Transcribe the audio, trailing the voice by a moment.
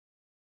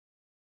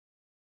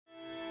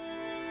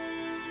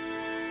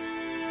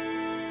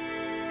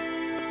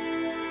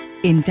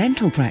In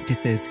dental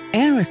practices,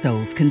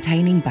 aerosols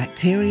containing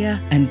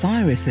bacteria and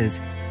viruses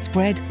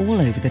spread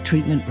all over the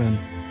treatment room.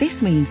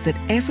 This means that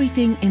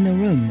everything in the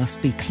room must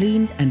be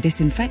cleaned and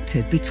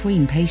disinfected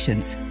between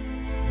patients.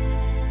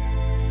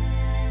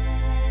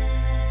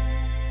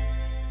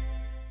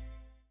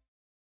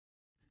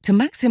 To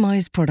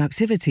maximize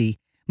productivity,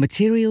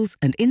 materials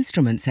and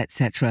instruments,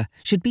 etc.,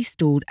 should be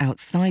stored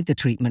outside the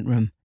treatment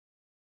room.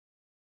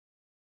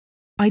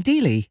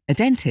 Ideally, a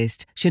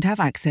dentist should have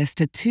access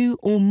to 2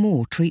 or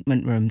more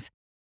treatment rooms.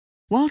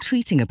 While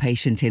treating a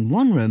patient in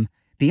one room,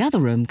 the other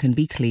room can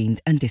be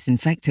cleaned and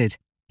disinfected.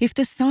 If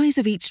the size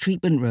of each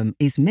treatment room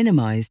is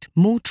minimized,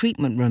 more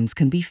treatment rooms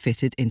can be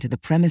fitted into the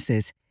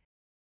premises.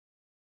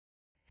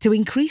 To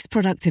increase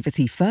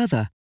productivity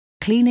further,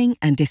 cleaning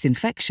and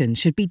disinfection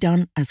should be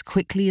done as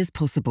quickly as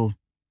possible.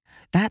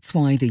 That's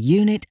why the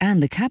unit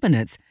and the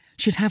cabinets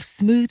should have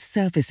smooth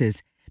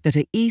surfaces that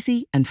are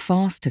easy and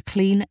fast to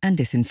clean and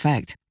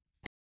disinfect.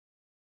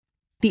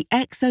 The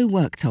XO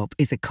WORKTOP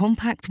is a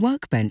compact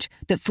workbench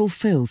that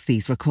fulfills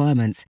these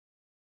requirements.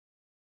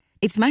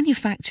 It's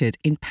manufactured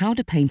in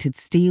powder-painted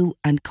steel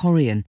and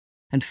corian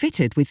and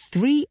fitted with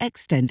 3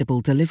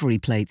 extendable delivery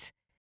plates.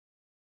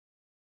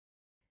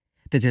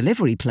 The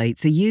delivery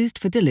plates are used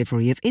for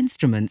delivery of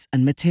instruments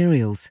and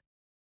materials.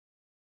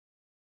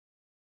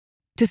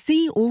 To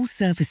see all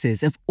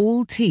surfaces of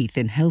all teeth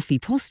in healthy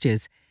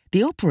postures,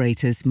 the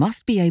operators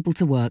must be able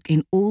to work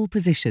in all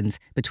positions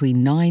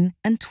between 9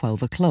 and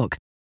 12 o'clock.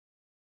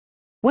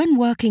 When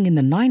working in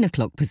the 9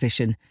 o'clock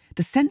position,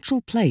 the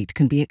central plate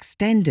can be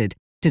extended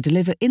to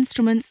deliver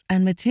instruments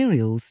and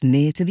materials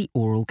near to the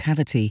oral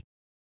cavity.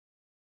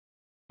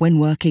 When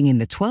working in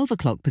the 12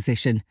 o'clock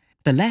position,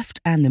 the left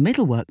and the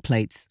middle work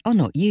plates are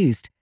not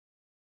used.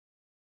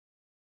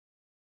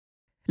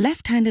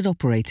 Left-handed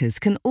operators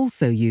can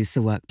also use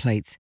the work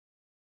plates.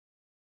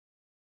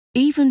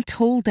 Even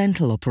tall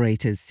dental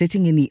operators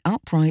sitting in the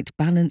upright,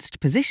 balanced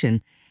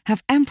position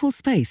have ample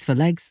space for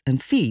legs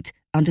and feet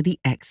under the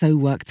XO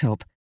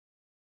WORKTOP.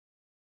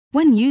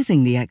 When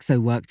using the XO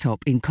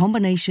WORKTOP in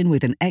combination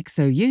with an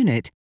XO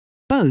unit,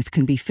 both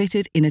can be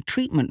fitted in a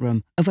treatment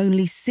room of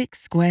only 6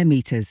 square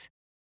meters.